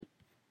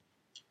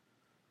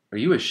Are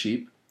you a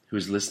sheep who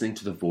is listening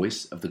to the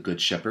voice of the Good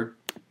Shepherd?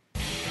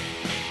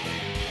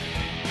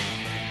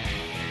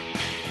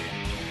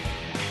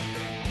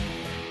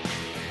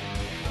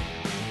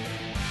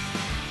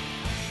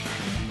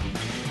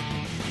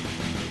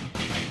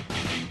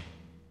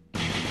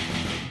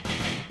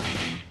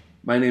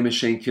 My name is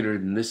Shane Kinnard,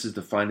 and this is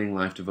the Finding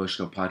Life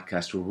devotional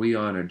podcast where we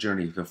are on a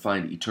journey to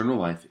find eternal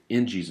life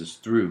in Jesus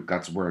through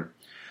God's Word.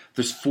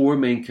 There's four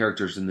main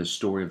characters in this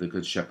story of the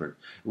Good Shepherd.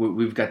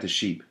 We've got the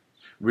sheep.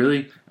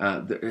 Really,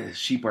 the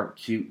sheep are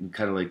cute and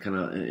kind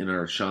of in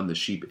our Shaun the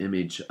Sheep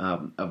image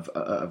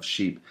of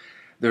sheep.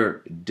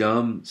 They're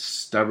dumb,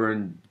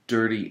 stubborn,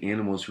 dirty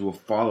animals who will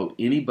follow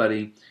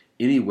anybody,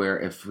 anywhere,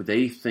 if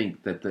they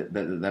think that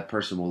that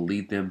person will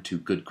lead them to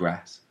good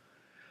grass.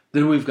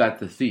 Then we've got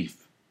the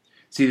thief.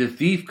 See, the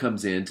thief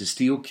comes in to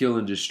steal, kill,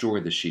 and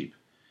destroy the sheep.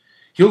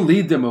 He'll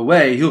lead them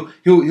away.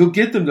 He'll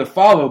get them to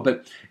follow,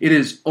 but it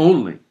is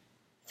only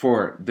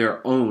for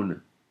their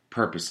own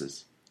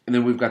purposes. And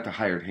then we've got the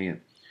hired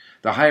hand.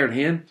 The hired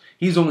hand,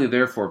 he's only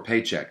there for a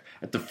paycheck.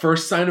 At the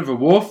first sign of a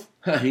wolf,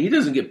 he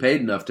doesn't get paid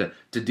enough to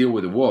deal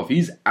with a wolf.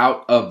 He's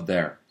out of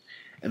there.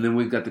 And then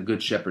we've got the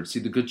good shepherd.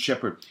 See, the good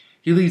shepherd,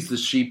 he leads the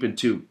sheep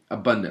into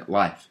abundant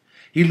life.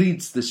 He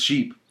leads the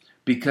sheep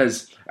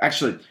because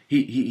actually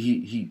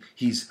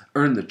he's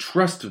earned the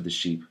trust of the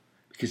sheep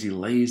because he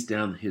lays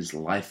down his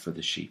life for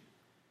the sheep.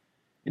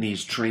 And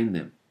he's trained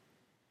them.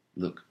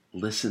 Look,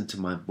 listen to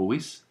my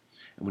voice.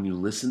 And when you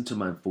listen to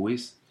my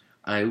voice,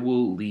 I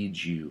will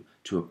lead you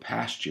to a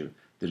pasture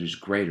that is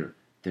greater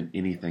than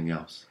anything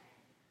else.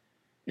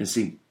 And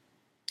see,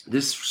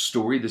 this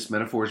story, this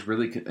metaphor is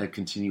really a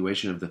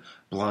continuation of the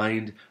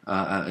blind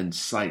and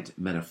sight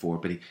metaphor,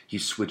 but he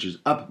switches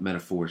up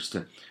metaphors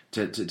to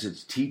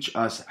teach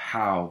us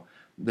how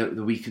that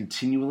we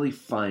continually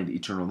find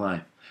eternal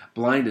life.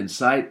 Blind and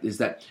sight is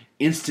that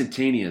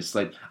instantaneous,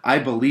 like I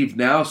believe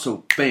now,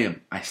 so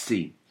bam, I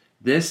see.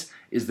 This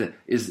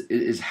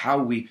is how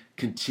we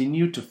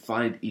continue to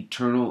find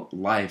eternal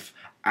life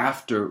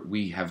after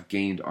we have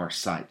gained our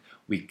sight.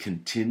 We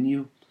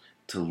continue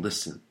to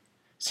listen.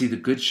 See, the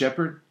Good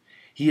Shepherd,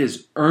 he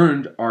has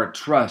earned our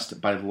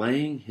trust by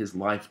laying his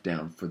life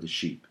down for the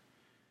sheep.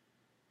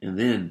 And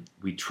then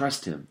we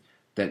trust him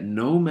that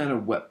no matter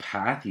what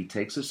path he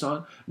takes us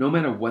on, no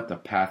matter what the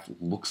path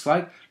looks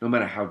like, no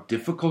matter how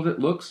difficult it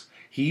looks,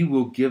 he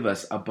will give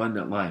us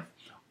abundant life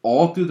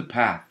all through the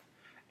path.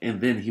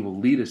 And then he will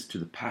lead us to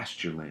the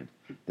pasture land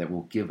that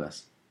will give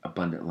us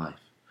abundant life.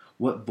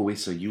 What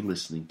voice are you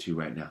listening to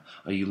right now?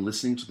 Are you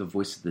listening to the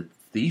voice of the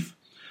thief,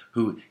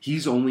 who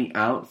he's only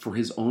out for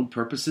his own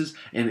purposes,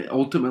 and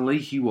ultimately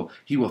he will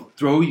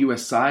throw you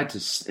aside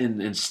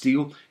and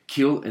steal,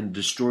 kill, and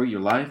destroy your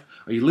life?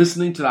 Are you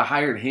listening to the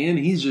hired hand?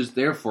 He's just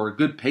there for a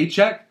good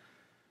paycheck,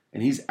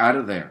 and he's out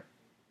of there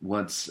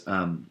once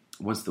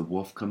the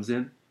wolf comes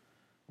in.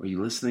 Or are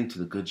you listening to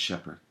the Good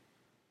Shepherd,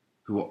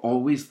 who will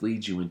always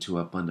lead you into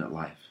abundant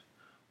life?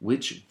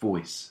 Which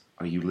voice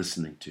are you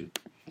listening to?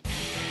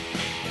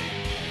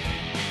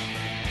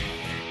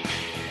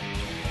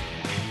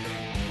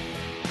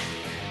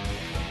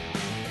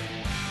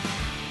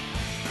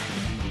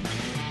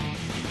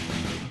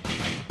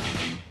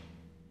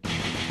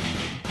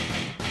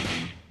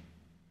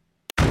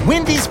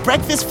 Wendy's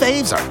breakfast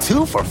faves are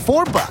 2 for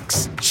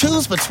 $4.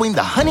 Choose between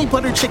the Honey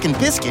Butter Chicken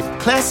Biscuit,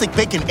 Classic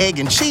Bacon, Egg,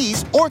 and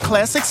Cheese, or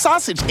Classic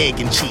Sausage, Egg,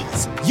 and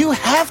Cheese. You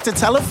have to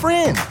tell a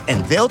friend,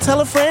 and they'll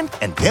tell a friend,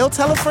 and they'll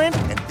tell a friend,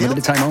 and they'll...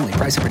 Limited time only.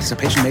 Price and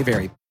participation may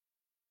vary.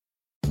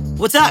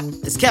 What's up?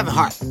 It's Kevin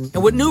Hart.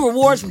 And with new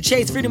rewards from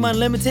Chase Freedom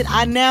Unlimited,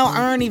 I now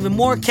earn even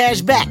more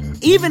cash back,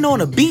 even on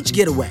a beach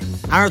getaway.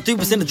 I earn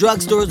 3% of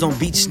drugstores on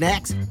beach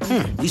snacks.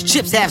 These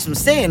chips have some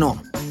saying on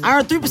them. I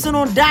earn 3%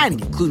 on dining,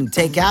 including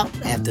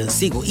takeout, after a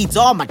seagull eats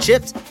all my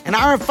chips. And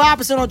I earn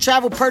 5% on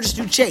travel purchased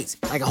through Chase,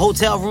 like a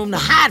hotel room to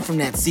hide from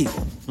that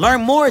seagull.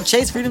 Learn more at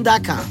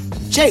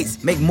ChaseFreedom.com.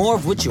 Chase, make more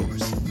of what's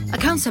yours.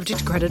 Account subject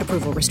to credit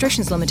approval.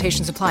 Restrictions,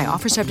 limitations apply.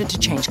 Offer subject to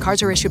change.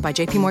 Cards are issued by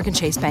JPMorgan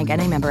Chase Bank,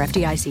 N.A. member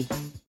FDIC.